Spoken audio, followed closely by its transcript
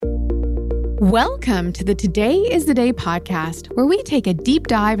Welcome to the Today is the Day podcast, where we take a deep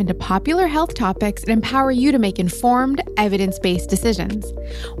dive into popular health topics and empower you to make informed, evidence-based decisions.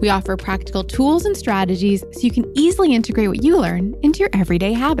 We offer practical tools and strategies so you can easily integrate what you learn into your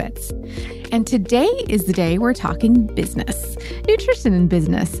everyday habits. And today is the day we're talking business, nutrition in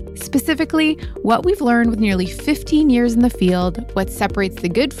business, specifically what we've learned with nearly 15 years in the field, what separates the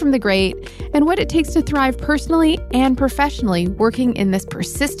good from the great, and what it takes to thrive personally and professionally working in this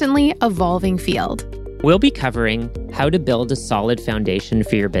persistently evolving field. We'll be covering how to build a solid foundation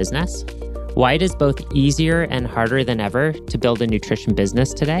for your business, why it is both easier and harder than ever to build a nutrition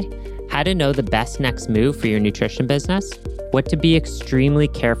business today, how to know the best next move for your nutrition business, what to be extremely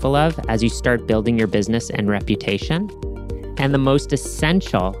careful of as you start building your business and reputation, and the most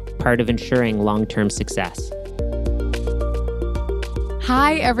essential part of ensuring long-term success.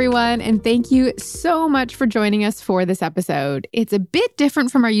 Hi, everyone, and thank you so much for joining us for this episode. It's a bit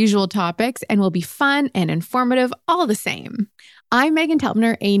different from our usual topics and will be fun and informative all the same. I'm Megan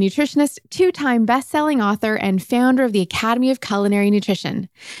Telpner, a nutritionist, two-time best-selling author, and founder of the Academy of Culinary Nutrition.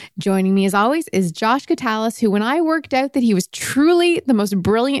 Joining me as always is Josh Katalis, who when I worked out that he was truly the most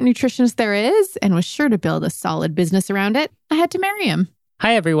brilliant nutritionist there is and was sure to build a solid business around it, I had to marry him.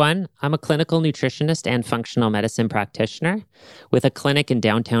 Hi, everyone. I'm a clinical nutritionist and functional medicine practitioner with a clinic in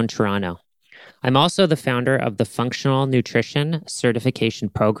downtown Toronto. I'm also the founder of the Functional Nutrition Certification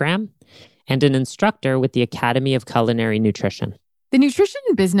Program and an instructor with the Academy of Culinary Nutrition. The nutrition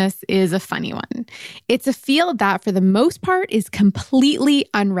business is a funny one. It's a field that, for the most part, is completely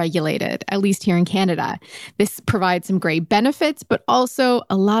unregulated, at least here in Canada. This provides some great benefits, but also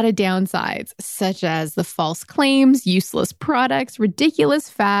a lot of downsides, such as the false claims, useless products, ridiculous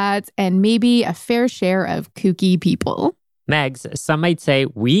fads, and maybe a fair share of kooky people. Megs, some might say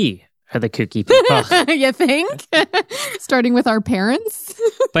we are the kooky people. You think? Starting with our parents?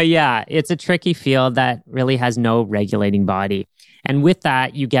 But yeah, it's a tricky field that really has no regulating body. And with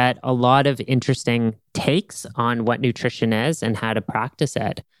that, you get a lot of interesting takes on what nutrition is and how to practice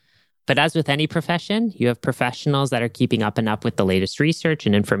it. But as with any profession, you have professionals that are keeping up with the latest research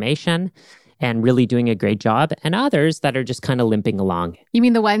and information and really doing a great job, and others that are just kind of limping along. You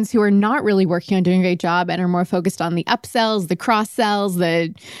mean the ones who are not really working on doing a great job and are more focused on the upsells, the cross-sells,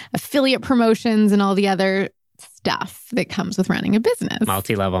 the affiliate promotions, and all the other stuff that comes with running a business.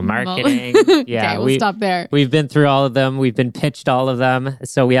 Multi-level marketing. Yeah, okay, we'll stop there. We've been through all of them. We've been pitched all of them.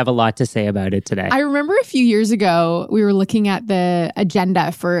 So we have a lot to say about it today. I remember a few years ago, we were looking at the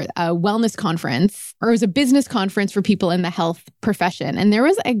agenda for a wellness conference, or it was a business conference for people in the health profession. And there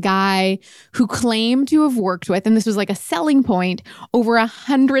was a guy who claimed to have worked with, and this was like a selling point, over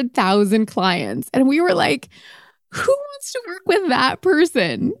 100,000 clients. And we were like, who wants to work with that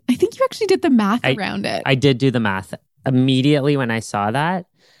person? I think you actually did the math around it. I did do the math. Immediately when I saw that,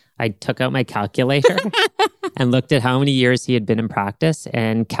 I took out my calculator and looked at how many years he had been in practice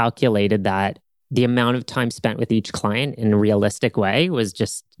and calculated that the amount of time spent with each client in a realistic way was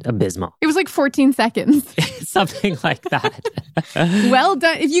just abysmal. It was like 14 seconds. Something like that. Well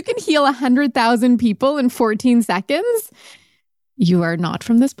done. If you can heal 100,000 people in 14 seconds... you are not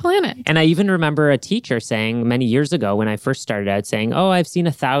from this planet. And I even remember a teacher saying many years ago when I first started out saying, oh, I've seen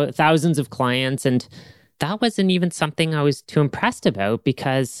thousands of clients. And that wasn't even something I was too impressed about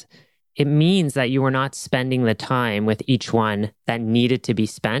because it means that you were not spending the time with each one that needed to be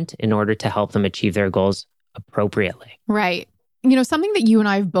spent in order to help them achieve their goals appropriately. Right. You know, something that you and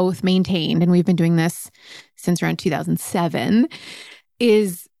I have both maintained, and we've been doing this since around 2007,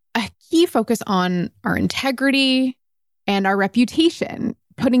 is a key focus on our integrity and our reputation,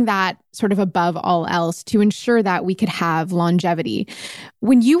 putting that sort of above all else to ensure that we could have longevity.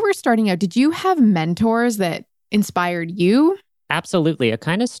 When you were starting out, did you have mentors that inspired you? Absolutely. It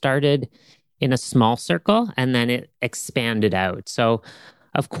kind of started in a small circle and then it expanded out. So,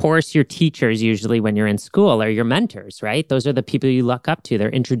 of course, your teachers usually when you're in school are your mentors, right? Those are the people you look up to. They're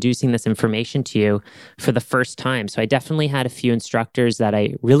introducing this information to you for the first time. So I definitely had a few instructors that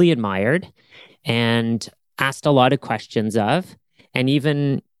I really admired and asked a lot of questions of, and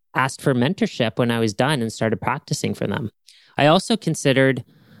even asked for mentorship when I was done and started practicing for them. I also considered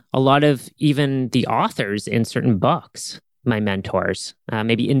a lot of even the authors in certain books my mentors,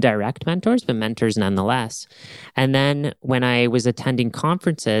 maybe indirect mentors, but mentors nonetheless. And then when I was attending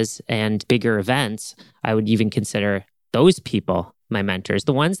conferences and bigger events, I would even consider those people my mentors,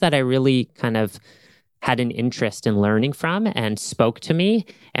 the ones that I really kind of had an interest in learning from and spoke to me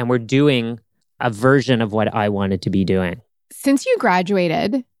and were doing a version of what I wanted to be doing. Since you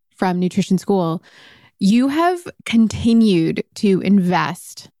graduated from nutrition school, you have continued to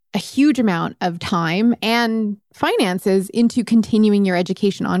invest a huge amount of time and finances into continuing your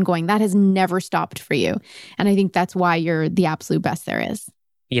education ongoing. That has never stopped for you. And I think that's why you're the absolute best there is.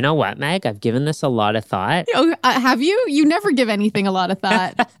 You know what, Meg? I've given this a lot of thought. Oh, have you? You never give anything a lot of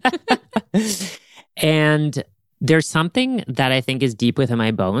thought. And there's something that I think is deep within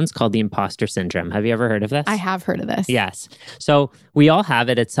my bones called the imposter syndrome. Have you ever heard of this? I have heard of this. Yes. So we all have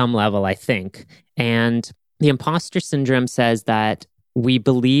it at some level, I think. And the imposter syndrome says that we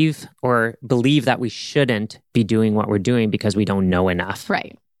believe that we shouldn't be doing what we're doing because we don't know enough.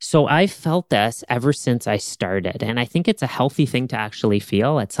 Right. So I've felt this ever since I started. And I think it's a healthy thing to actually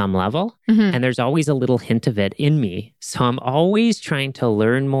feel at some level. Mm-hmm. And there's always a little hint of it in me. So I'm always trying to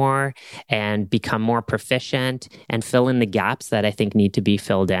learn more and become more proficient and fill in the gaps that I think need to be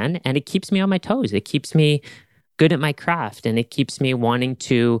filled in. And it keeps me on my toes. It keeps me good at my craft. And it keeps me wanting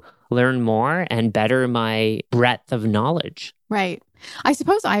to learn more and better my breadth of knowledge. Right. I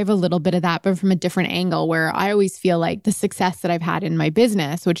suppose I have a little bit of that, but from a different angle where I always feel like the success that I've had in my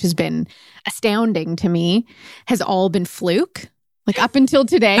business, which has been astounding to me, has all been fluke. Like up until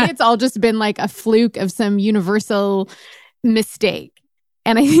today, it's all just been like a fluke of some universal mistake.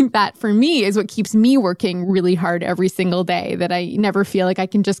 And I think that for me is what keeps me working really hard every single day, that I never feel like I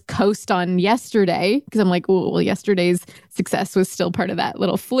can just coast on yesterday because I'm like, oh, well, yesterday's success was still part of that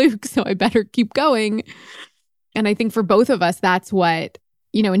little fluke, so I better keep going. And I think for both of us, that's what,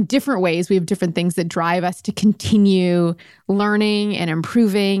 in different ways, we have different things that drive us to continue learning and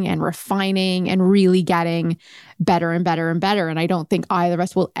improving and refining and really getting better and better and better. And I don't think either of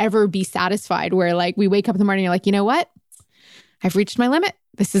us will ever be satisfied where like we wake up in the morning and you're like, you know what? I've reached my limit.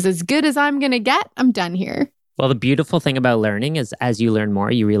 This is as good as I'm going to get. I'm done here. Well, the beautiful thing about learning is as you learn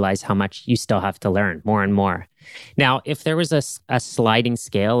more, you realize how much you still have to learn more and more. Now, if there was a sliding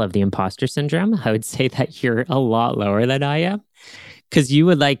scale of the imposter syndrome, I would say that you're a lot lower than I am because you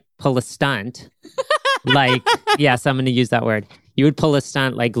would like pull a stunt. Like, yes, I'm going to use that word. You would pull a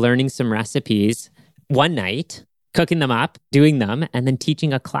stunt like learning some recipes one night, cooking them up, doing them, and then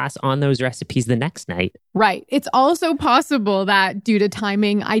teaching a class on those recipes the next night. Right. It's also possible that due to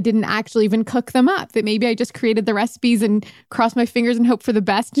timing, I didn't actually even cook them up, that maybe I just created the recipes and crossed my fingers and hoped for the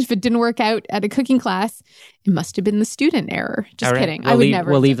best. If it didn't work out at a cooking class, it must have been the student error. Just kidding. I would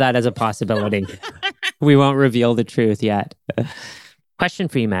never. We'll leave that as a possibility. We won't reveal the truth yet. Question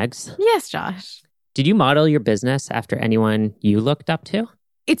for you, Megs. Yes, Josh. Did you model your business after anyone you looked up to?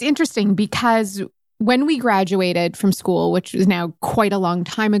 It's interesting because when we graduated from school, which is now quite a long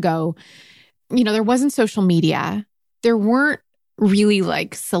time ago, there wasn't social media. There weren't really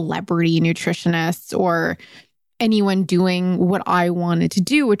like celebrity nutritionists or anyone doing what I wanted to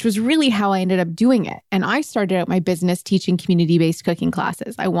do, which was really how I ended up doing it. And I started out my business teaching community-based cooking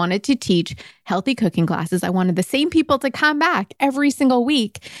classes. I wanted to teach healthy cooking classes. I wanted the same people to come back every single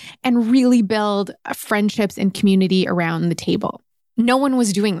week and really build friendships and community around the table. No one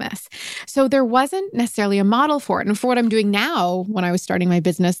was doing this. So there wasn't necessarily a model for it. And for what I'm doing now, when I was starting my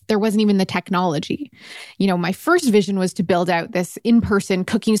business, there wasn't even the technology. My first vision was to build out this in-person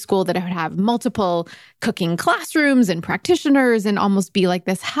cooking school that would have multiple cooking classrooms and practitioners and almost be like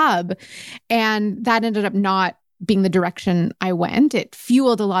this hub. And that ended up not being the direction I went. It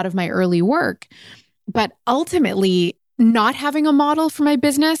fueled a lot of my early work. But ultimately, not having a model for my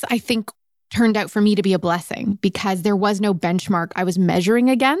business, I think, turned out for me to be a blessing because there was no benchmark I was measuring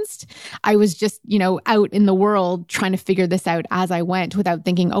against. I was just, out in the world trying to figure this out as I went without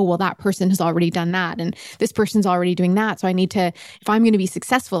thinking, oh, well, that person has already done that and this person's already doing that. So I need to, if I'm going to be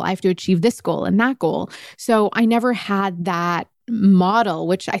successful, I have to achieve this goal and that goal. So I never had that model,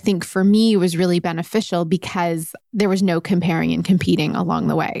 which I think for me was really beneficial because there was no comparing and competing along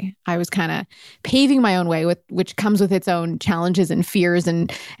the way. I was kind of paving my own way, which comes with its own challenges and fears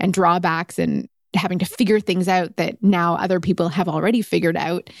and drawbacks and having to figure things out that now other people have already figured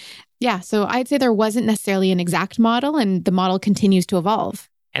out. Yeah, so I'd say there wasn't necessarily an exact model and the model continues to evolve.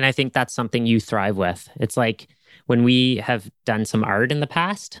 And I think that's something you thrive with. It's like when we have done some art in the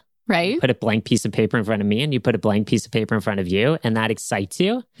past, right? Put a blank piece of paper in front of me and you put a blank piece of paper in front of you and that excites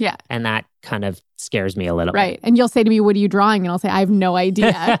you. Yeah. And that kind of scares me a little bit. Right. And you'll say to me, what are you drawing? And I'll say, I have no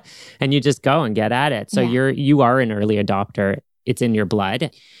idea. And you just go and get at it. So you are an early adopter. It's in your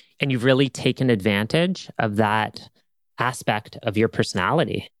blood. And you've really taken advantage of that aspect of your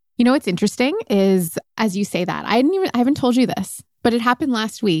personality. What's interesting is, as you say that, I haven't told you this, but it happened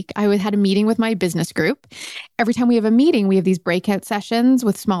last week. I had a meeting with my business group. Every time we have a meeting, we have these breakout sessions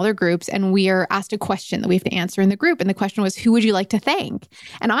with smaller groups, and we are asked a question that we have to answer in the group. And the question was, who would you like to thank?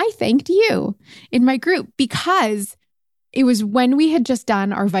 And I thanked you in my group because it was when we had just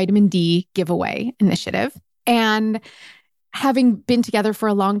done our vitamin D giveaway initiative. And having been together for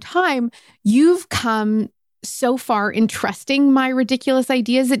a long time, you've come so far in trusting my ridiculous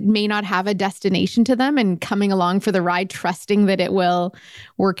ideas that may not have a destination to them and coming along for the ride, trusting that it will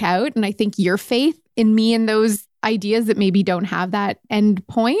work out. And I think your faith in me and those ideas that maybe don't have that end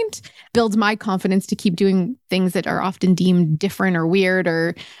point builds my confidence to keep doing things that are often deemed different or weird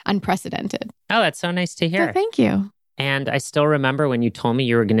or unprecedented. Oh, that's so nice to hear. So thank you. And I still remember when you told me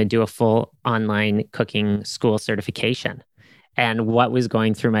you were going to do a full online cooking school certification and what was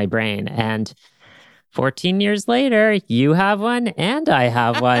going through my brain. And 14 years later, you have one and I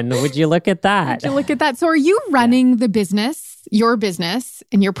have one. Would you look at that? Would you look at that? So are you running the business, your business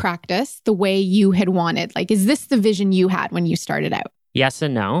and your practice the way you had wanted? Like, is this the vision you had when you started out? Yes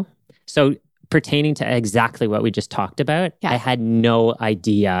and no. So pertaining to exactly what we just talked about, I had no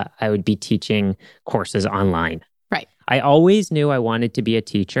idea I would be teaching courses online. Right. I always knew I wanted to be a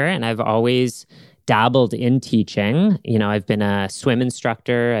teacher, and I've always dabbled in teaching. You know, I've been a swim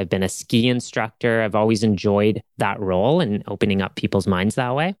instructor, I've been a ski instructor. I've always enjoyed that role and opening up people's minds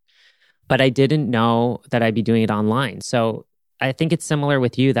that way. But I didn't know that I'd be doing it online. So I think it's similar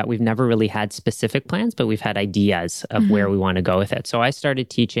with you that we've never really had specific plans, but we've had ideas of where we want to go with it. So I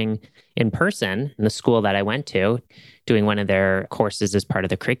started teaching in person in the school that I went to, doing one of their courses as part of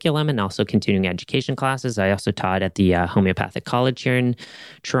the curriculum and also continuing education classes. I also taught at the Homeopathic College here in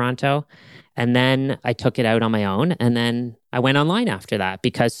Toronto. And then I took it out on my own. And then I went online after that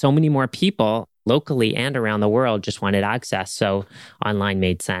because so many more people locally and around the world just wanted access. So online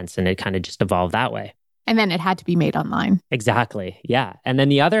made sense and it kind of just evolved that way. And then it had to be made online. Exactly. Yeah. And then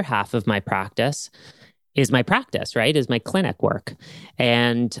the other half of my practice is my practice, right? Is my clinic work.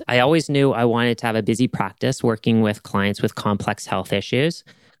 And I always knew I wanted to have a busy practice working with clients with complex health issues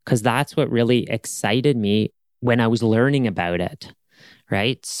because that's what really excited me when I was learning about it,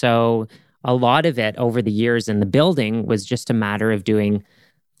 right? So a lot of it over the years in the building was just a matter of doing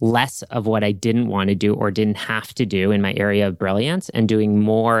less of what I didn't want to do or didn't have to do in my area of brilliance and doing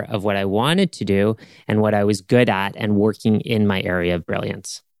more of what I wanted to do and what I was good at and working in my area of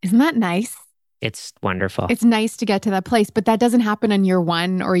brilliance. Isn't that nice? It's wonderful. It's nice to get to that place, but that doesn't happen in year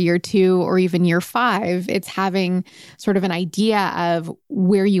 1 or year 2 or even year 5. It's having sort of an idea of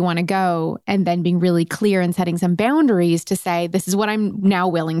where you want to go and then being really clear and setting some boundaries to say, this is what I'm now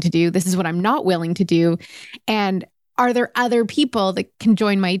willing to do. This is what I'm not willing to do. And are there other people that can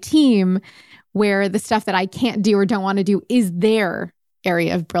join my team where the stuff that I can't do or don't want to do is their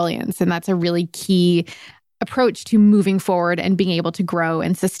area of brilliance? And that's a really key approach to moving forward and being able to grow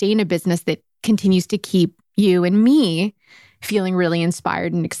and sustain a business that continues to keep you and me feeling really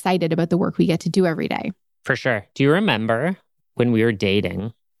inspired and excited about the work we get to do every day. For sure. Do you remember when we were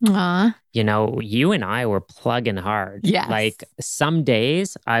dating? You know, you and I were plugging hard. Yes. Like some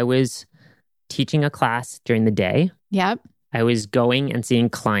days I was teaching a class during the day. Yep. I was going and seeing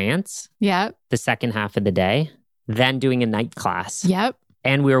clients. Yep. The second half of the day, then doing a night class. Yep.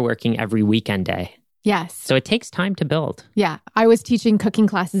 And we were working every weekend day. Yes. So it takes time to build. Yeah. I was teaching cooking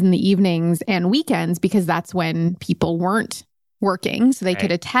classes in the evenings and weekends because that's when people weren't working, so they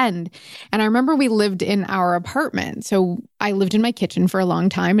could attend. And I remember we lived in our apartment. So I lived in my kitchen for a long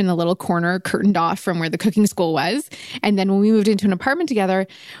time in the little corner curtained off from where the cooking school was. And then when we moved into an apartment together,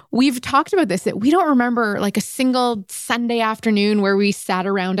 we've talked about this, that we don't remember like a single Sunday afternoon where we sat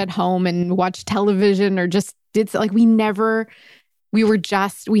around at home and watched television or just did like we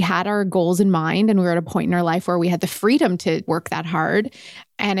had our goals in mind and we were at a point in our life where we had the freedom to work that hard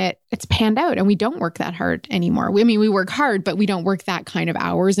and it's panned out and we don't work that hard anymore. We work hard, but we don't work that kind of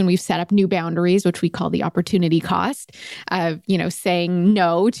hours and we've set up new boundaries, which we call the opportunity cost of, saying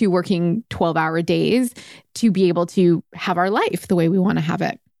no to working 12-hour days to be able to have our life the way we want to have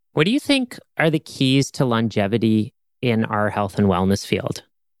it. What do you think are the keys to longevity in our health and wellness field?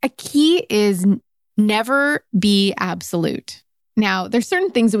 A key is never be absolute. Now, there's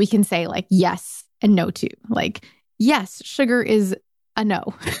certain things that we can say like yes and no to. Like, yes, sugar is a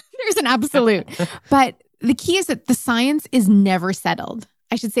no. There's an absolute. But the key is that the science is never settled.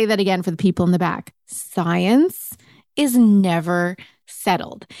 I should say that again for the people in the back. Science is never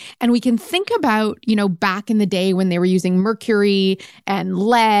settled. And we can think about, back in the day when they were using mercury and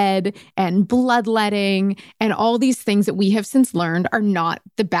lead and bloodletting and all these things that we have since learned are not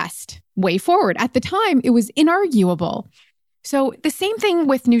the best way forward. At the time, it was inarguable. So the same thing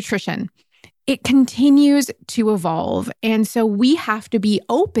with nutrition. It continues to evolve. And so we have to be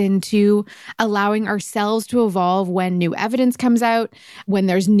open to allowing ourselves to evolve when new evidence comes out, when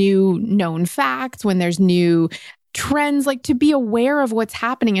there's new known facts, when there's new trends, like to be aware of what's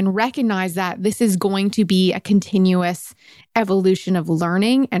happening and recognize that this is going to be a continuous evolution of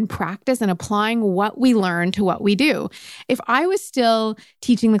learning and practice and applying what we learn to what we do. If I was still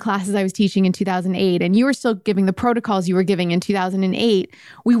teaching the classes I was teaching in 2008 and you were still giving the protocols you were giving in 2008,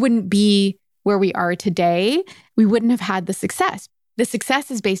 we wouldn't be where we are today. We wouldn't have had the success. The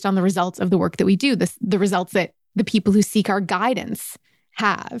success is based on the results of the work that we do, the results that the people who seek our guidance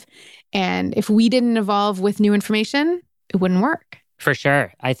have. And if we didn't evolve with new information, it wouldn't work. For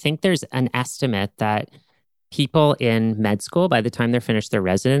sure. I think there's an estimate that people in med school, by the time they're finished their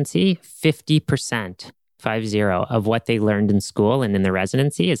residency, 50%, 50, of what they learned in school and in the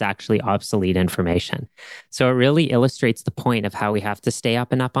residency is actually obsolete information. So it really illustrates the point of how we have to stay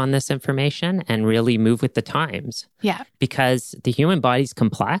up and up on this information and really move with the times. Yeah. Because the human body's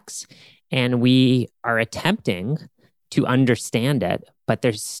complex and we are attempting to understand it, but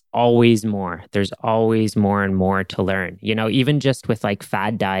there's always more. There's always more and more to learn. Even just with like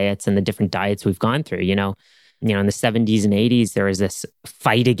fad diets and the different diets we've gone through, in the 70s and 80s, there was this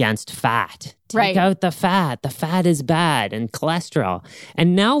fight against fat. Take out the fat. The fat is bad, and cholesterol.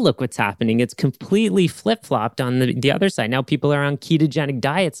 And now look what's happening. It's completely flip-flopped on the other side. Now people are on ketogenic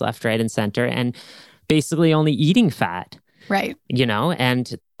diets left, right, and center, and basically only eating fat. Right.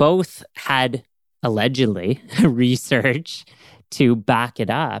 And both had allegedly research to back it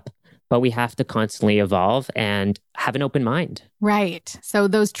up, but we have to constantly evolve and have an open mind. Right. So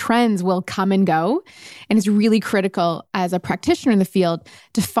those trends will come and go. And it's really critical as a practitioner in the field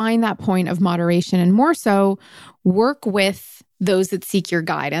to find that point of moderation and more so work with those that seek your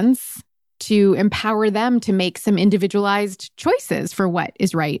guidance to empower them to make some individualized choices for what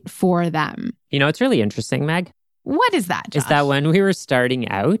is right for them. It's really interesting, Meg. What is that, Josh? Is that when we were starting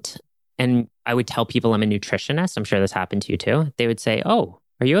out, and I would tell people I'm a nutritionist. I'm sure this happened to you too. They would say, "Oh,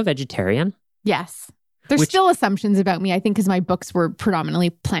 are you a vegetarian?" Yes. There's still assumptions about me, I think, because my books were predominantly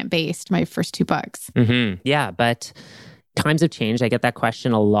plant-based, my first 2 books. Mm-hmm. Yeah, but times have changed. I get that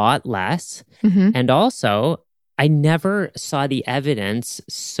question a lot less. Mm-hmm. And also, I never saw the evidence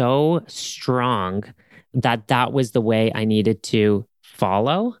so strong that that was the way I needed to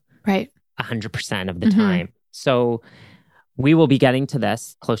follow. Right. 100% of the time. So we will be getting to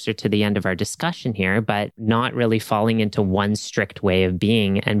this closer to the end of our discussion here, but not really falling into one strict way of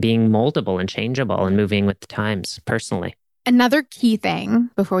being and being moldable and changeable and moving with the times personally. Another key thing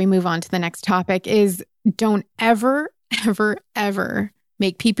before we move on to the next topic is don't ever, ever, ever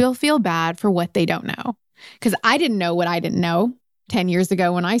make people feel bad for what they don't know. Because I didn't know what I didn't know 10 years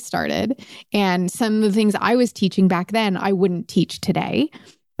ago when I started. And some of the things I was teaching back then, I wouldn't teach today.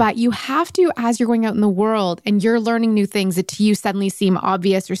 But you have to, as you're going out in the world and you're learning new things that to you suddenly seem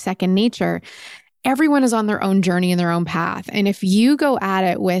obvious or second nature, everyone is on their own journey and their own path. And if you go at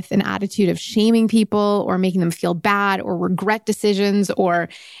it with an attitude of shaming people or making them feel bad or regret decisions or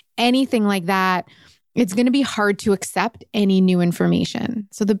anything like that, it's going to be hard to accept any new information.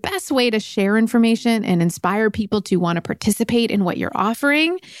 So the best way to share information and inspire people to want to participate in what you're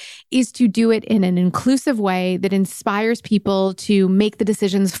offering is to do it in an inclusive way that inspires people to make the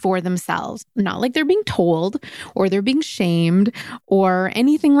decisions for themselves. Not like they're being told or they're being shamed or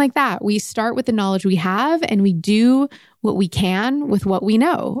anything like that. We start with the knowledge we have and we do what we can with what we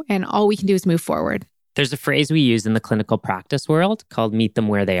know. And all we can do is move forward. There's a phrase we use in the clinical practice world called meet them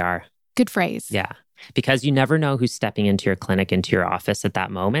where they are. Good phrase. Yeah. Because you never know who's stepping into your clinic, into your office at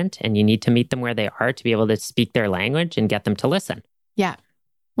that moment. And you need to meet them where they are to be able to speak their language and get them to listen. Yeah.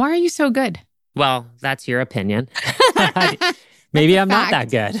 Why are you so good? Well, that's your opinion. Maybe I'm not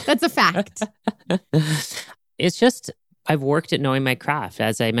that good. That's a fact. It's just, I've worked at knowing my craft.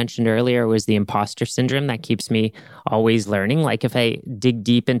 As I mentioned earlier, it was the imposter syndrome that keeps me always learning. Like if I dig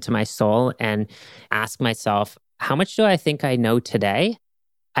deep into my soul and ask myself, how much do I think I know today?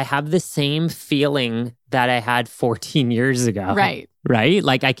 I have the same feeling that I had 14 years ago. Right. Right?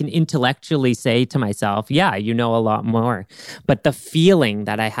 Like I can intellectually say to myself, yeah, you know a lot more. But the feeling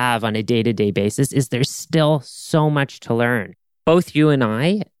that I have on a day-to-day basis is there's still so much to learn. Both you and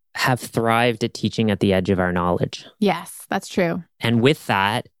I have thrived at teaching at the edge of our knowledge. Yes, that's true. And with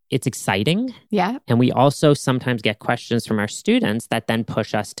that, it's exciting. Yeah. And we also sometimes get questions from our students that then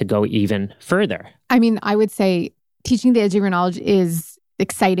push us to go even further. I mean, I would say teaching the edge of your knowledge is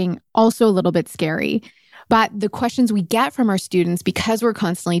exciting, also a little bit scary. But the questions we get from our students, because we're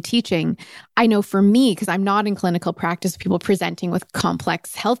constantly teaching, I know for me, because I'm not in clinical practice, people presenting with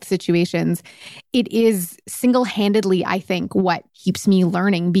complex health situations, it is single-handedly, I think, what keeps me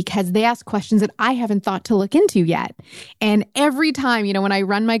learning, because they ask questions that I haven't thought to look into yet. And every time, when I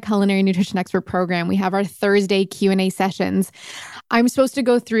run my Culinary Nutrition Expert program, we have our Thursday Q&A sessions. I'm supposed to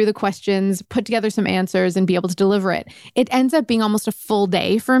go through the questions, put together some answers, and be able to deliver it. It ends up being almost a full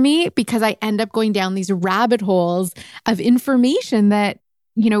day for me because I end up going down these rabbit holes of information that,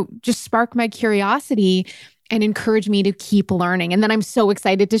 just spark my curiosity and encourage me to keep learning. And then I'm so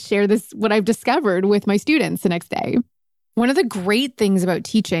excited to share what I've discovered with my students the next day. One of the great things about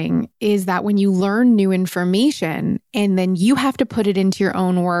teaching is that when you learn new information and then you have to put it into your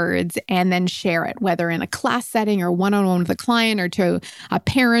own words and then share it, whether in a class setting or one-on-one with a client or to a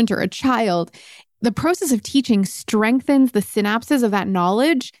parent or a child, the process of teaching strengthens the synapses of that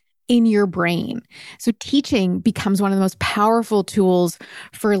knowledge in your brain. So teaching becomes one of the most powerful tools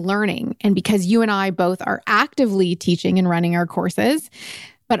for learning. And because you and I both are actively teaching and running our courses,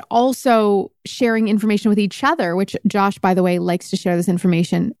 but also sharing information with each other, which Josh, by the way, likes to share this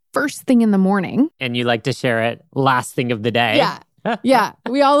information first thing in the morning. And you like to share it last thing of the day. Yeah. Yeah.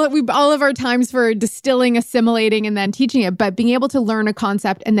 We all have our times for distilling, assimilating, and then teaching it. But being able to learn a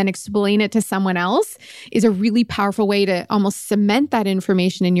concept and then explain it to someone else is a really powerful way to almost cement that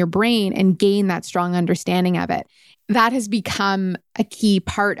information in your brain and gain that strong understanding of it. That has become a key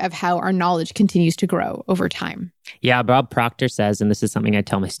part of how our knowledge continues to grow over time. Yeah, Bob Proctor says, and this is something I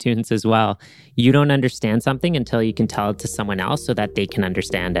tell my students as well, you don't understand something until you can tell it to someone else so that they can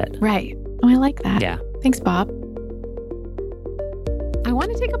understand it. Right. Oh, I like that. Yeah. Thanks, Bob. I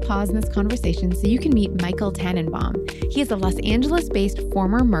want to take a pause in this conversation so you can meet Michael Tannenbaum. He is a Los Angeles-based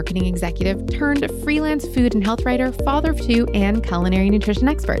former marketing executive turned freelance food and health writer, father of two, and culinary nutrition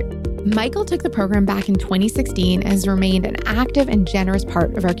expert. Michael took the program back in 2016 and has remained an active and generous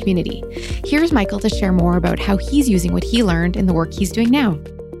part of our community. Here's Michael to share more about how he's using what he learned in the work he's doing now.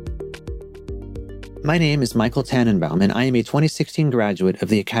 My name is Michael Tannenbaum, and I am a 2016 graduate of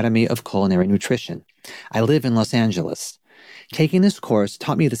the Academy of Culinary Nutrition. I live in Los Angeles. Taking this course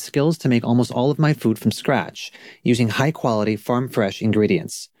taught me the skills to make almost all of my food from scratch, using high-quality, farm-fresh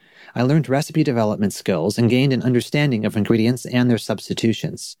ingredients. I learned recipe development skills and gained an understanding of ingredients and their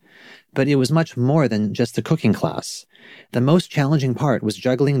substitutions. But it was much more than just a cooking class. The most challenging part was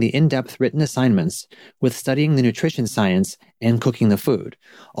juggling the in-depth written assignments with studying the nutrition science and cooking the food,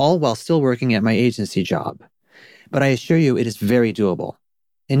 all while still working at my agency job. But I assure you it is very doable.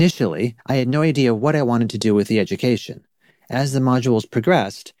 Initially, I had no idea what I wanted to do with the education. As the modules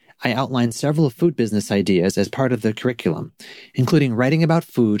progressed, I outlined several food business ideas as part of the curriculum, including writing about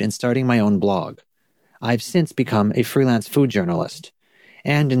food and starting my own blog. I've since become a freelance food journalist.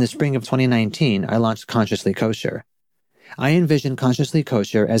 And in the spring of 2019, I launched Consciously Kosher. I envision Consciously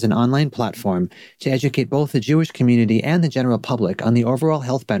Kosher as an online platform to educate both the Jewish community and the general public on the overall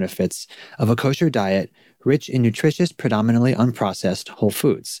health benefits of a kosher diet rich in nutritious, predominantly unprocessed whole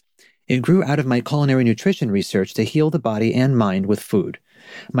foods. It grew out of my culinary nutrition research to heal the body and mind with food.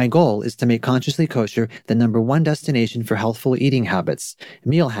 My goal is to make Consciously Kosher the #1 destination for healthful eating habits,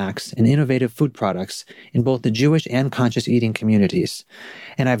 meal hacks, and innovative food products in both the Jewish and conscious eating communities.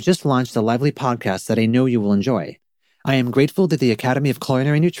 And I've just launched a lively podcast that I know you will enjoy. I am grateful to the Academy of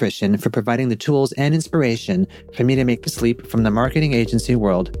Culinary Nutrition for providing the tools and inspiration for me to make the leap from the marketing agency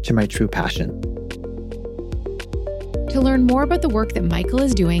world to my true passion. To learn more about the work that Michael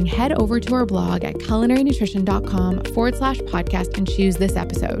is doing, head over to our blog at culinarynutrition.com/podcast and choose this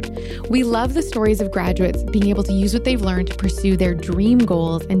episode. We love the stories of graduates being able to use what they've learned to pursue their dream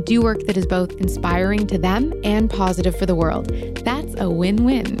goals and do work that is both inspiring to them and positive for the world. That's a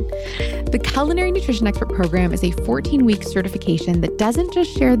win-win. The Culinary Nutrition Expert program is a 14-week certification that doesn't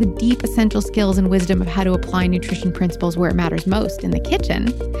just share the deep essential skills and wisdom of how to apply nutrition principles where it matters most in the kitchen,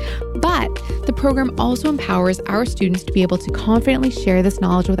 but the program also empowers our students to be able to confidently share this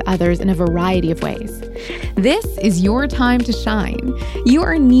knowledge with others in a variety of ways. This is your time to shine. You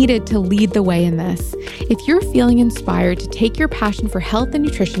are needed to lead the way in this. If you're feeling inspired to take your passion for health and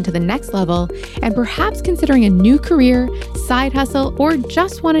nutrition to the next level, and perhaps considering a new career, side hustle, or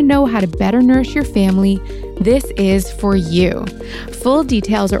just want to know how to better nourish your family, this is for you. Full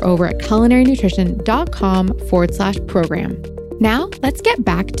details are over at culinarynutrition.com/program. Now, let's get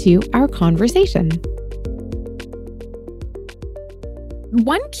back to our conversation.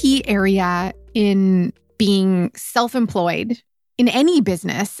 One key area in being self-employed in any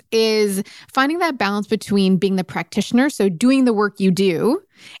business is finding that balance between being the practitioner, so doing the work you do,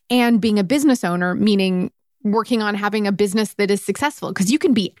 and being a business owner, meaning working on having a business that is successful, because you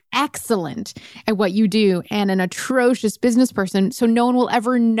can be excellent at what you do and an atrocious business person. So no one will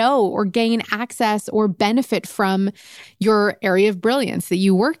ever know or gain access or benefit from your area of brilliance that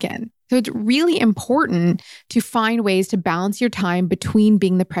you work in. So it's really important to find ways to balance your time between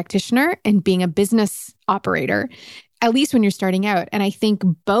being the practitioner and being a business operator, at least when you're starting out. And I think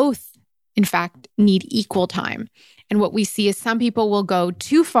both, in fact, need equal time. And what we see is some people will go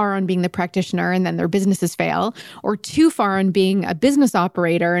too far on being the practitioner and then their businesses fail, or too far on being a business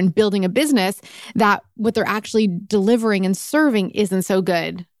operator and building a business that what they're actually delivering and serving isn't so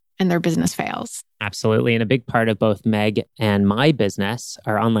good and their business fails. Absolutely. And a big part of both Meg and my business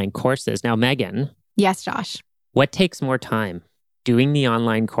are online courses. Now, Megan. Yes, Josh. What takes more time? Doing the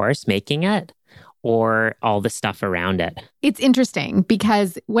online course, making it, or all the stuff around it? It's interesting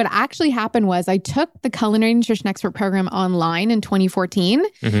because what actually happened was I took the Culinary Nutrition Expert program online in 2014.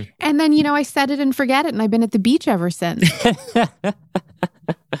 And then, I set it and forget it. And I've been at the beach ever since.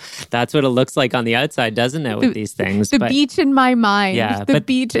 That's what it looks like on the outside, doesn't it, with these things? The beach in my mind. Yeah,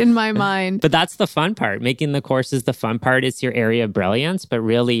 beach in my mind. But that's the fun part. Making the course is the fun part. It's your area of brilliance. But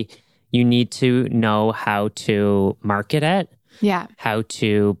really, you need to know how to market it. Yeah. How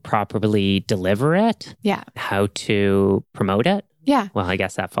to properly deliver it. Yeah. How to promote it. Yeah. Well, I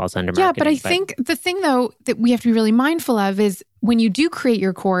guess that falls under marketing. Yeah, but I think the thing, though, that we have to be really mindful of is when you do create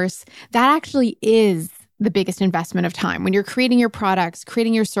your course, that actually is the biggest investment of time. When you're creating your products,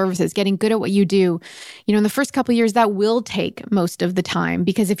 creating your services, getting good at what you do, in the first couple of years, that will take most of the time.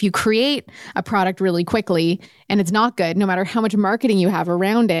 Because if you create a product really quickly and it's not good, no matter how much marketing you have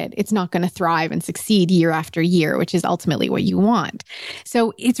around it, it's not going to thrive and succeed year after year, which is ultimately what you want.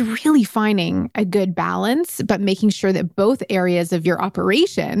 So it's really finding a good balance, but making sure that both areas of your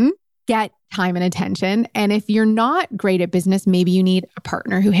operation get time and attention. And if you're not great at business, maybe you need a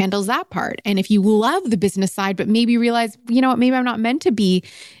partner who handles that part. And if you love the business side, but maybe realize, maybe I'm not meant to be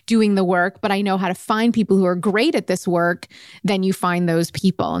doing the work, but I know how to find people who are great at this work, then you find those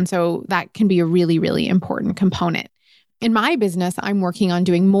people. And so that can be a really, really important component. In my business, I'm working on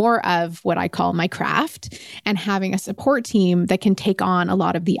doing more of what I call my craft and having a support team that can take on a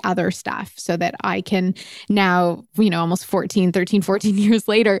lot of the other stuff so that I can now, almost 14 years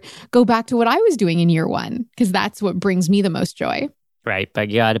later, go back to what I was doing in year one, because that's what brings me the most joy. Right. But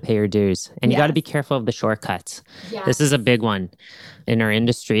you got to pay your dues and you got to be careful of the shortcuts. Yes. This is a big one in our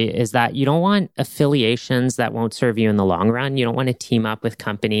industry, is that you don't want affiliations that won't serve you in the long run. You don't want to team up with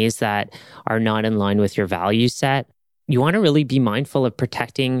companies that are not in line with your value set. You want to really be mindful of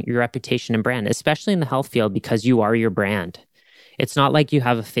protecting your reputation and brand, especially in the health field, because you are your brand. It's not like you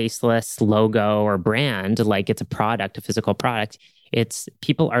have a faceless logo or brand, like it's a product, a physical product. It's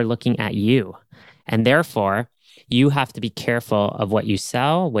people are looking at you. And therefore, you have to be careful of what you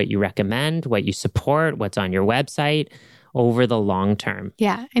sell, what you recommend, what you support, what's on your website over the long term.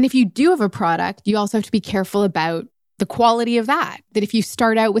 Yeah. And if you do have a product, you also have to be careful about the quality of that if you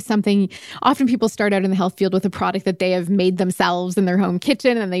start out with something, often people start out in the health field with a product that they have made themselves in their home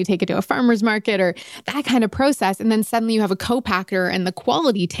kitchen and they take it to a farmer's market or that kind of process. And then suddenly you have a co-packer and the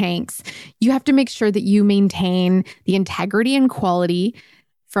quality tanks. You have to make sure that you maintain the integrity and quality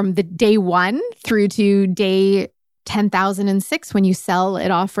from the day one through to day 10,006 when you sell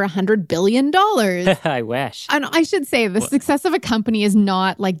it off for $100 billion. I wish. And I should say the success of a company is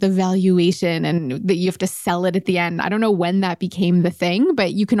not like the valuation and that you have to sell it at the end. I don't know when that became the thing,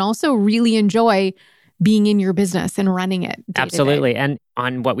 but you can also really enjoy being in your business and running it day Absolutely. to day. And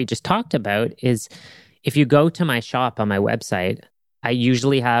on what we just talked about is if you go to my shop on my website, I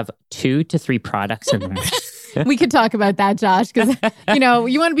usually have 2 to 3 products in there. We could talk about that, Josh, because,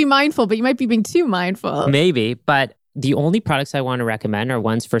 you want to be mindful, but you might be being too mindful. Maybe, but the only products I want to recommend are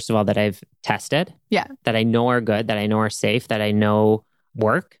ones, first of all, that I've tested, that I know are good, that I know are safe, that I know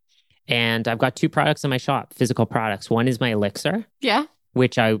work. And I've got 2 products in my shop, physical products. One is my elixir,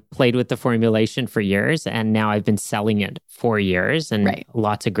 which I played with the formulation for years, and now I've been selling it for years and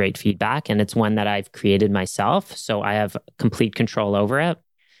lots of great feedback. And it's one that I've created myself, so I have complete control over it.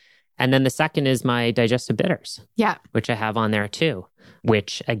 And then the second is my digestive bitters, which I have on there too,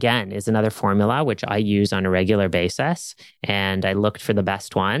 which again is another formula which I use on a regular basis. And I looked for the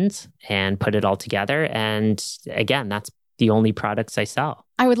best ones and put it all together. And again, that's the only products I sell.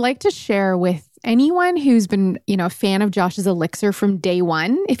 I would like to share with anyone who's been, a fan of Josh's elixir from day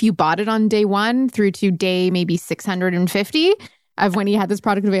one, if you bought it on day one through to day maybe 650, of when he had this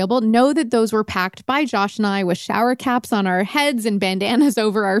product available, know that those were packed by Josh and I with shower caps on our heads and bandanas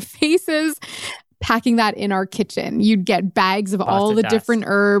over our faces, packing that in our kitchen. You'd get bags of all the different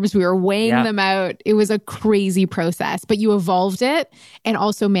herbs. We were weighing them out. It was a crazy process, but you evolved it and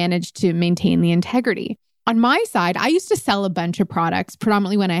also managed to maintain the integrity. On my side, I used to sell a bunch of products,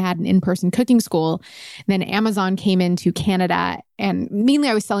 predominantly when I had an in-person cooking school. Then Amazon came into Canada, and mainly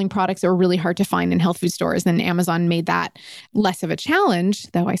I was selling products that were really hard to find in health food stores. And Amazon made that less of a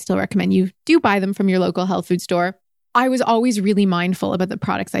challenge, though I still recommend you do buy them from your local health food store. I was always really mindful about the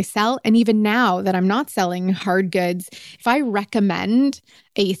products I sell. And even now that I'm not selling hard goods, if I recommend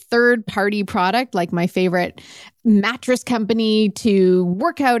a third-party product, like my favorite mattress company to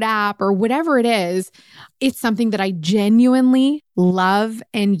workout app or whatever it is, it's something that I genuinely love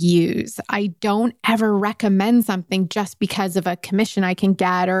and use. I don't ever recommend something just because of a commission I can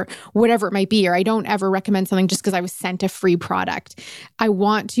get or whatever it might be, or I don't ever recommend something just because I was sent a free product. I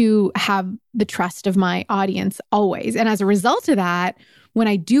want to have the trust of my audience always. And as a result of that, when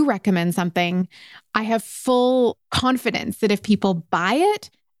I do recommend something, I have full confidence that if people buy it,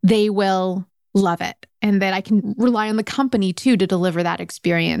 they will love it, and that I can rely on the company too to deliver that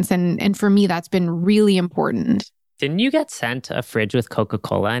experience. And for me, that's been really important. Didn't you get sent a fridge with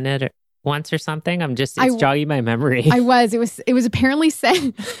Coca-Cola in it once or something? It's jogging my memory. I was. It was apparently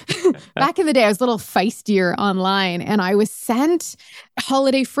sent back in the day. I was a little feistier online, and I was sent a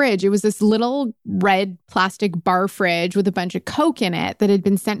holiday fridge. It was this little red plastic bar fridge with a bunch of Coke in it that had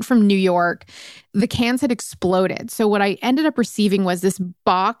been sent from New York. The cans had exploded. So what I ended up receiving was this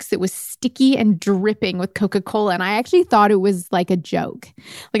box that was sticky and dripping with Coca-Cola. And I actually thought it was like a joke.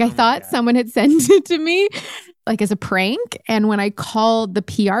 Like I thought someone had sent it to me like as a prank. And when I called the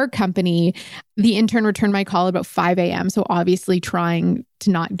PR company, the intern returned my call about 5 a.m. So obviously trying to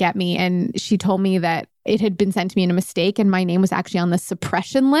not get me. And she told me that it had been sent to me in a mistake and my name was actually on the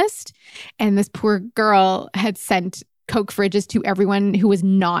suppression list. And this poor girl had sent Coke fridges to everyone who was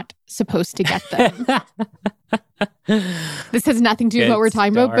not supposed to get them. This has nothing to do with what we're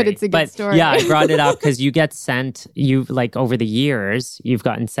talking about, but it's a good story. Yeah, I brought it up because you get sent, over the years, you've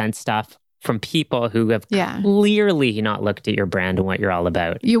gotten sent stuff from people who have clearly not looked at your brand and what you're all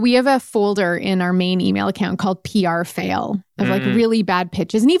about. Yeah, we have a folder in our main email account called PR fail of like really bad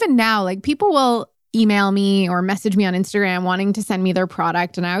pitches. And even now, like people will email me or message me on Instagram wanting to send me their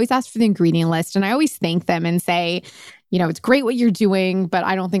product. And I always ask for the ingredient list and I always thank them and say, it's great what you're doing, but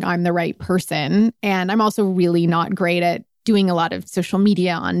I don't think I'm the right person. And I'm also really not great at doing a lot of social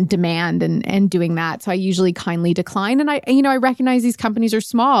media on demand and doing that. So I usually kindly decline. And I recognize these companies are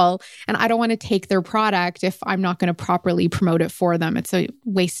small and I don't want to take their product if I'm not going to properly promote it for them. It's a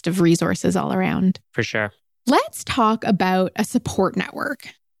waste of resources all around. For sure. Let's talk about a support network.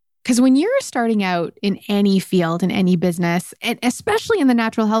 Because when you're starting out in any field, in any business, and especially in the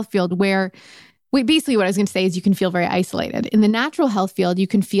natural health field where basically what I was going to say is you can feel very isolated. In the natural health field, you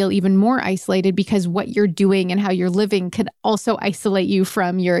can feel even more isolated because what you're doing and how you're living could also isolate you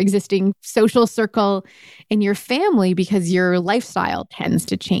from your existing social circle and your family because your lifestyle tends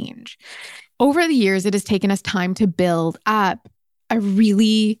to change. Over the years, it has taken us time to build up a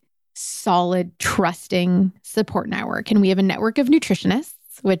really solid, trusting support network. And we have a network of nutritionists,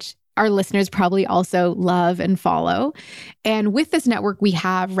 which our listeners probably also love and follow. And with this network, we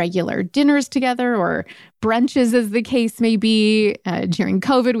have regular dinners together or brunches as the case may be. During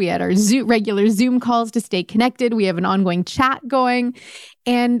COVID, we had our regular Zoom calls to stay connected. We have an ongoing chat going.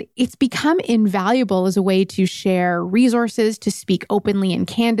 And it's become invaluable as a way to share resources, to speak openly and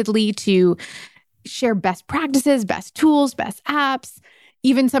candidly, to share best practices, best tools, best apps,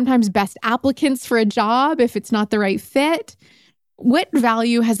 even sometimes best applicants for a job if it's not the right fit. What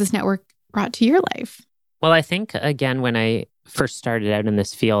value has this network brought to your life? Well, I think, again, when I first started out in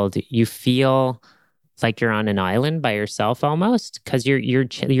this field, you feel like you're on an island by yourself almost because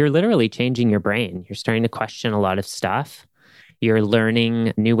you're literally changing your brain. You're starting to question a lot of stuff. You're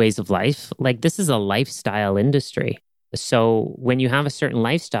learning new ways of life. Like this is a lifestyle industry. So when you have a certain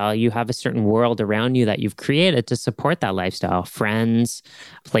lifestyle, you have a certain world around you that you've created to support that lifestyle. Friends,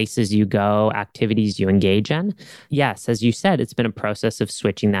 places you go, activities you engage in. Yes, as you said, it's been a process of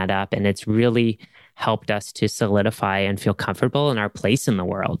switching that up and it's really helped us to solidify and feel comfortable in our place in the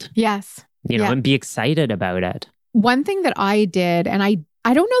world. Yes. And be excited about it. One thing that I did, and I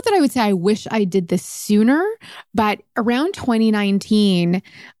don't know that I would say I wish I did this sooner, but around 2019,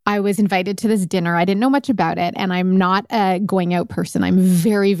 I was invited to this dinner. I didn't know much about it, and I'm not a going out person. I'm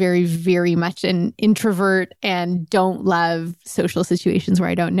very, very, very much an introvert and don't love social situations where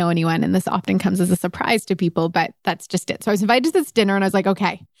I don't know anyone. And this often comes as a surprise to people, but that's just it. So I was invited to this dinner and I was like,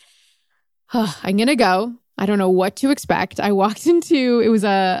 okay, I'm going to go. I don't know what to expect. I walked into, it was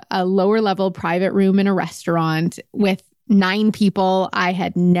a lower level private room in a restaurant with 9 people I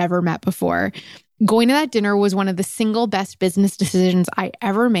had never met before. Going to that dinner was one of the single best business decisions I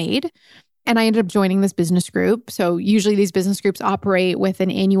ever made. And I ended up joining this business group. So usually these business groups operate with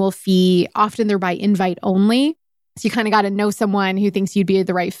an annual fee. Often they're by invite only. So you kind of got to know someone who thinks you'd be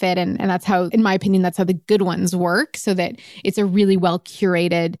the right fit. And that's how, in my opinion, that's how the good ones work, so that it's a really well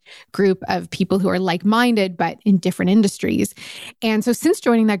curated group of people who are like-minded, but in different industries. And so since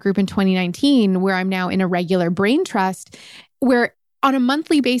joining that group in 2019, where I'm now in a regular brain trust, where on a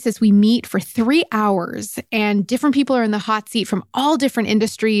monthly basis, we meet for 3 hours and different people are in the hot seat from all different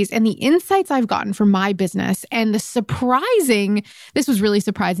industries, and the insights I've gotten from my business and this was really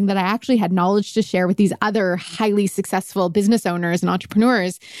surprising that I actually had knowledge to share with these other highly successful business owners and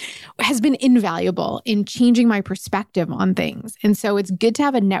entrepreneurs, has been invaluable in changing my perspective on things. And so it's good to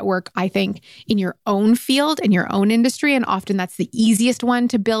have a network, I think, in your own field, in your own industry. And often that's the easiest one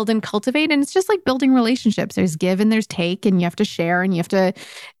to build and cultivate. And it's just like building relationships. There's give and there's take, and you have to share and you have to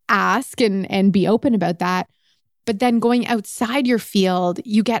ask and be open about that. But then going outside your field,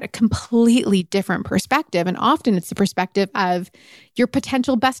 you get a completely different perspective. And often it's the perspective of your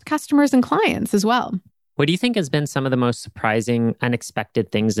potential best customers and clients as well. What do you think has been some of the most surprising,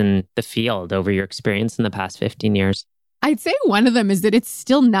 unexpected things in the field over your experience in the past 15 years? I'd say one of them is that it's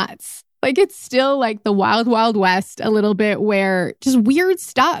still nuts. Like it's still like the wild, wild west a little bit, where just weird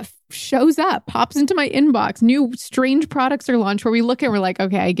stuff shows up, pops into my inbox. New strange products are launched where we look at, we're like,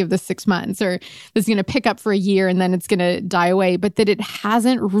 okay, I give this 6 months, or this is going to pick up for a year and then it's going to die away. But that it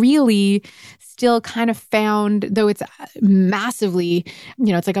hasn't really still kind of found, though it's massively,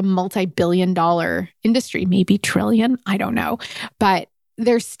 it's like a multi-billion-dollar industry, maybe trillion, I don't know. But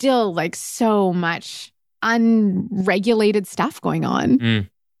there's still like so much unregulated stuff going on.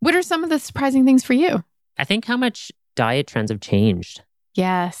 What are some of the surprising things for you? I think how much diet trends have changed.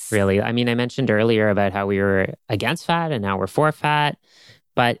 Yes. Really. I mean, I mentioned earlier about how we were against fat and now we're for fat,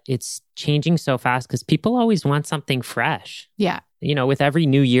 but it's changing so fast because people always want something fresh. Yeah. With every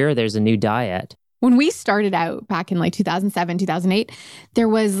new year, there's a new diet. When we started out back in like 2007, 2008, there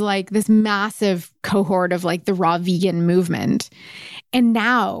was like this massive cohort of like the raw vegan movement. And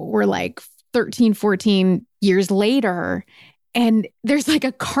now we're like 13, 14 years later, and there's like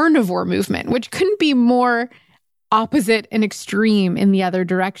a carnivore movement, which couldn't be more opposite and extreme in the other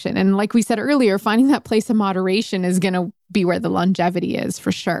direction. And like we said earlier, finding that place of moderation is going to be where the longevity is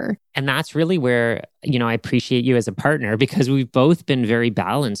for sure. And that's really where, I appreciate you as a partner, because we've both been very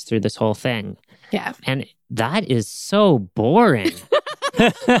balanced through this whole thing. Yeah. And that is so boring.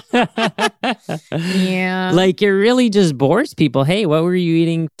 Yeah. Like it really just bores people. Hey, what were you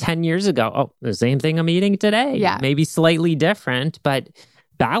eating 10 years ago? Oh, the same thing I'm eating today. Yeah. Maybe slightly different, but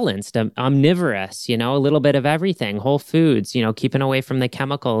balanced, omnivorous, a little bit of everything, whole foods, keeping away from the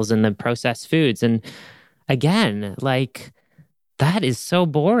chemicals and the processed foods. And again, like that is so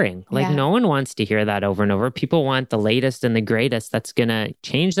boring. Like no one wants to hear that over and over. People want the latest and the greatest that's going to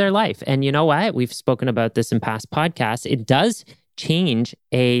change their life. And you know what? We've spoken about this in past podcasts. It does change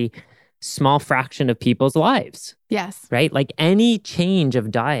a small fraction of people's lives. Yes. Right? Like any change of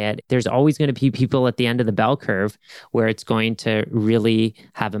diet, there's always going to be people at the end of the bell curve where it's going to really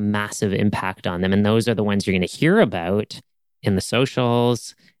have a massive impact on them. And those are the ones you're going to hear about in the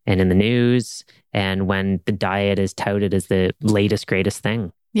socials and in the news, and when the diet is touted as the latest, greatest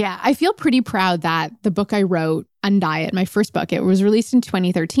thing. Yeah, I feel pretty proud that the book I wrote, Undiet, my first book, it was released in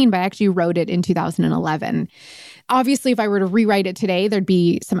 2013, but I actually wrote it in 2011. Obviously, if I were to rewrite it today, there'd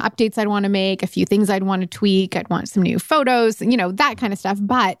be some updates I'd want to make, a few things I'd want to tweak. I'd want some new photos, that kind of stuff.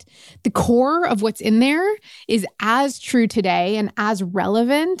 But the core of what's in there is as true today and as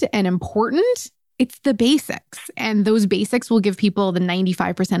relevant and important. It's the basics. And those basics will give people the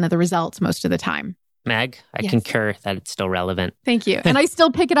 95% of the results most of the time. Meg, I Yes. concur that it's still relevant. Thank you. And I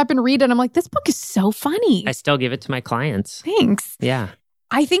still pick it up and read it. I'm like, this book is so funny. I still give it to my clients. Thanks. Yeah.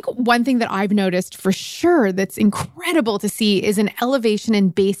 I think one thing that I've noticed for sure that's incredible to see is an elevation in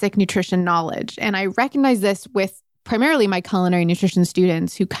basic nutrition knowledge. And I recognize this with primarily my culinary nutrition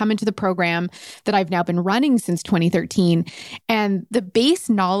students who come into the program that I've now been running since 2013. And the base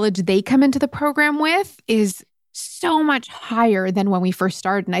knowledge they come into the program with is so much higher than when we first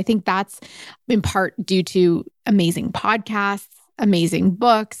started. And I think that's in part due to amazing podcasts, amazing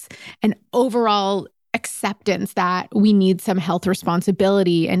books, and overall acceptance that we need some health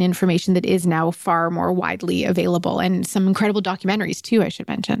responsibility and information that is now far more widely available, and some incredible documentaries too, I should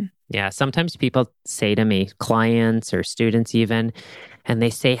mention. Yeah. Sometimes people say to me, clients or students even, and they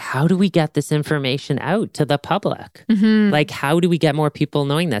say, how do we get this information out to the public? Mm-hmm. Like, how do we get more people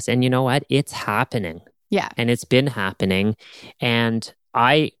knowing this? And you know what? It's happening. Yeah. And it's been happening. And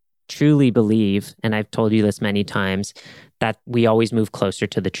I truly believe, and I've told you this many times, that we always move closer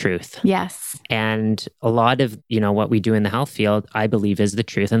to the truth. Yes. And a lot of, what we do in the health field, I believe is the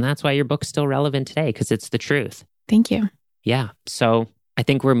truth. And that's why your book's still relevant today, because it's the truth. Thank you. Yeah. So I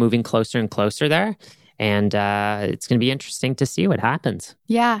think we're moving closer and closer there. And it's going to be interesting to see what happens.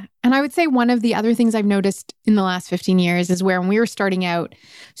 Yeah. And I would say one of the other things I've noticed in the last 15 years is where when we were starting out,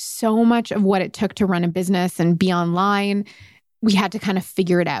 so much of what it took to run a business and be online, we had to kind of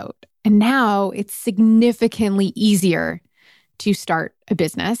figure it out. And now it's significantly easier to start a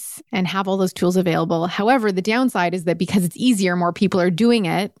business and have all those tools available. However, the downside is that because it's easier, more people are doing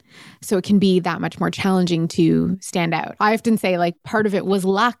it. So it can be that much more challenging to stand out. I often say part of it was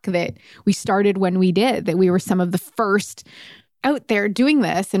luck that we started when we did, that we were some of the first out there doing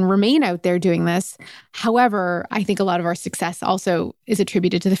this and remain out there doing this. However, I think a lot of our success also is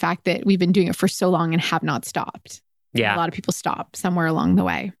attributed to the fact that we've been doing it for so long and have not stopped. Yeah. A lot of people stop somewhere along the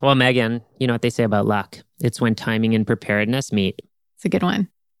way. Well, Megan, you know what they say about luck? It's when timing and preparedness meet. It's a good one.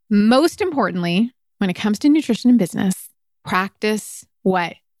 Most importantly, when it comes to nutrition and business, practice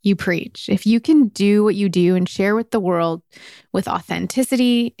what you preach. If you can do what you do and share with the world with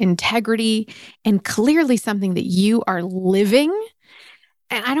authenticity, integrity, and clearly something that you are living,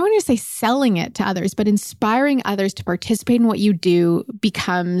 and I don't want to say selling it to others, but inspiring others to participate in what you do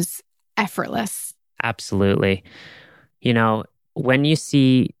becomes effortless. Absolutely. When you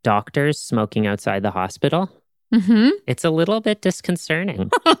see doctors smoking outside the hospital, it's a little bit disconcerting.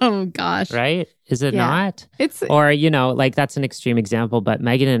 Oh, gosh. Right? Is it not? It's Or, that's an extreme example, but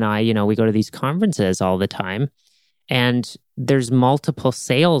Megan and I, we go to these conferences all the time and there's multiple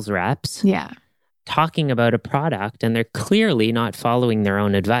sales reps talking about a product and they're clearly not following their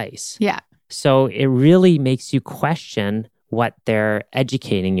own advice. Yeah. So it really makes you question what they're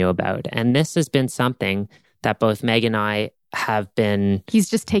educating you about. And this has been something that both Meg and I have been... He's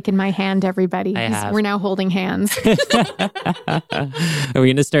just taken my hand, everybody. We're now holding hands. Are we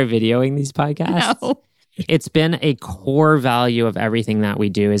going to start videoing these podcasts? No. It's been a core value of everything that we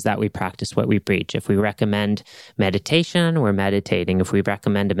do is that we practice what we preach. If we recommend meditation, we're meditating. If we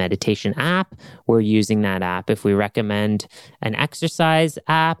recommend a meditation app, we're using that app. If we recommend an exercise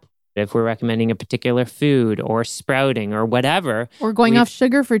app, if we're recommending a particular food or sprouting or whatever. Or going off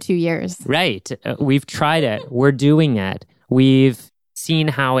sugar for 2 years. Right. We've tried it. We're doing it. We've seen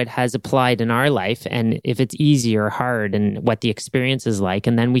how it has applied in our life and if it's easy or hard and what the experience is like.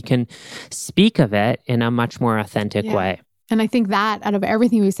 And then we can speak of it in a much more authentic way. And I think that out of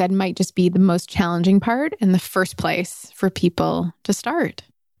everything we said might just be the most challenging part in the first place for people to start.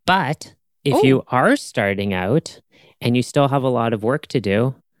 But if you are starting out and you still have a lot of work to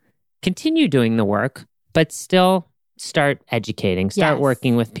do, continue doing the work, but still start educating, start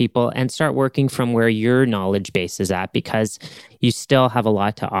working with people and start working from where your knowledge base is at because you still have a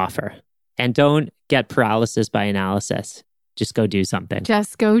lot to offer. And don't get paralysis by analysis. Just go do something.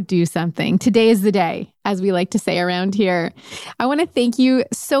 Just go do something. Today is the day, as we like to say around here. I want to thank you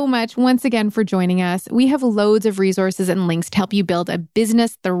so much once again for joining us. We have loads of resources and links to help you build a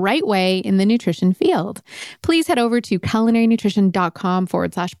business the right way in the nutrition field. Please head over to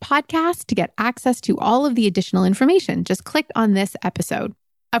culinarynutrition.com/podcast to get access to all of the additional information. Just click on this episode.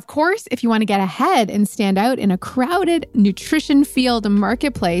 Of course, if you want to get ahead and stand out in a crowded nutrition field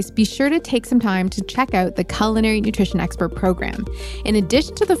marketplace, be sure to take some time to check out the Culinary Nutrition Expert Program. In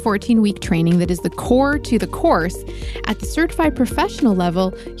addition to the 14-week training that is the core to the course, at the certified professional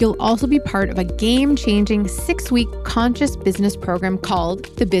level, you'll also be part of a game-changing 6-week conscious business program called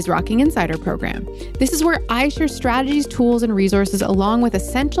the Biz Rocking Insider Program. This is where I share strategies, tools, and resources along with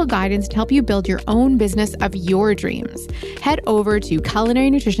essential guidance to help you build your own business of your dreams. Head over to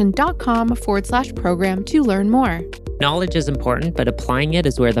culinarynutrition.com/program to learn more. Knowledge is important, but applying it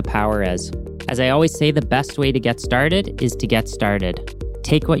is where the power is. As I always say, the best way to get started is to get started.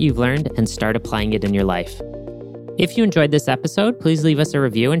 Take what you've learned and start applying it in your life. If you enjoyed this episode, please leave us a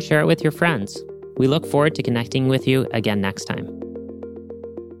review and share it with your friends. We look forward to connecting with you again next time.